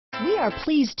We are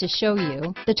pleased to show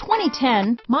you the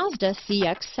 2010 Mazda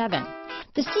CX-7.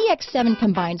 The CX-7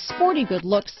 combines sporty good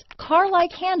looks,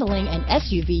 car-like handling, and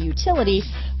SUV utility,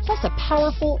 plus a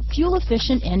powerful,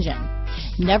 fuel-efficient engine.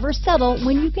 Never settle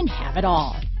when you can have it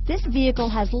all. This vehicle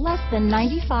has less than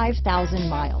 95,000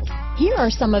 miles. Here are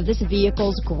some of this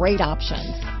vehicle's great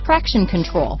options: traction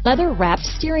control, leather-wrapped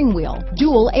steering wheel,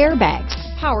 dual airbags,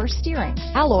 power steering,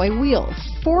 alloy wheels,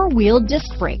 four-wheel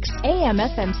disc brakes,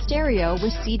 AM/FM stereo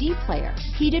with CD player,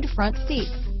 heated front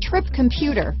seats, trip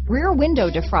computer, rear window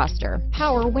defroster,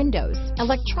 power windows,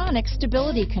 electronic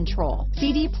stability control,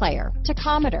 CD player,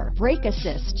 tachometer, brake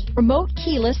assist, remote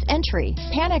keyless entry,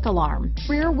 panic alarm,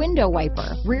 rear window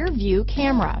wiper, rear view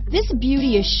camera. This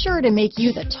beauty is sure to make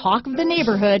you the talk of the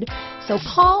neighborhood, so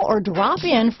call or drop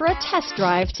in for a test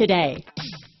drive today.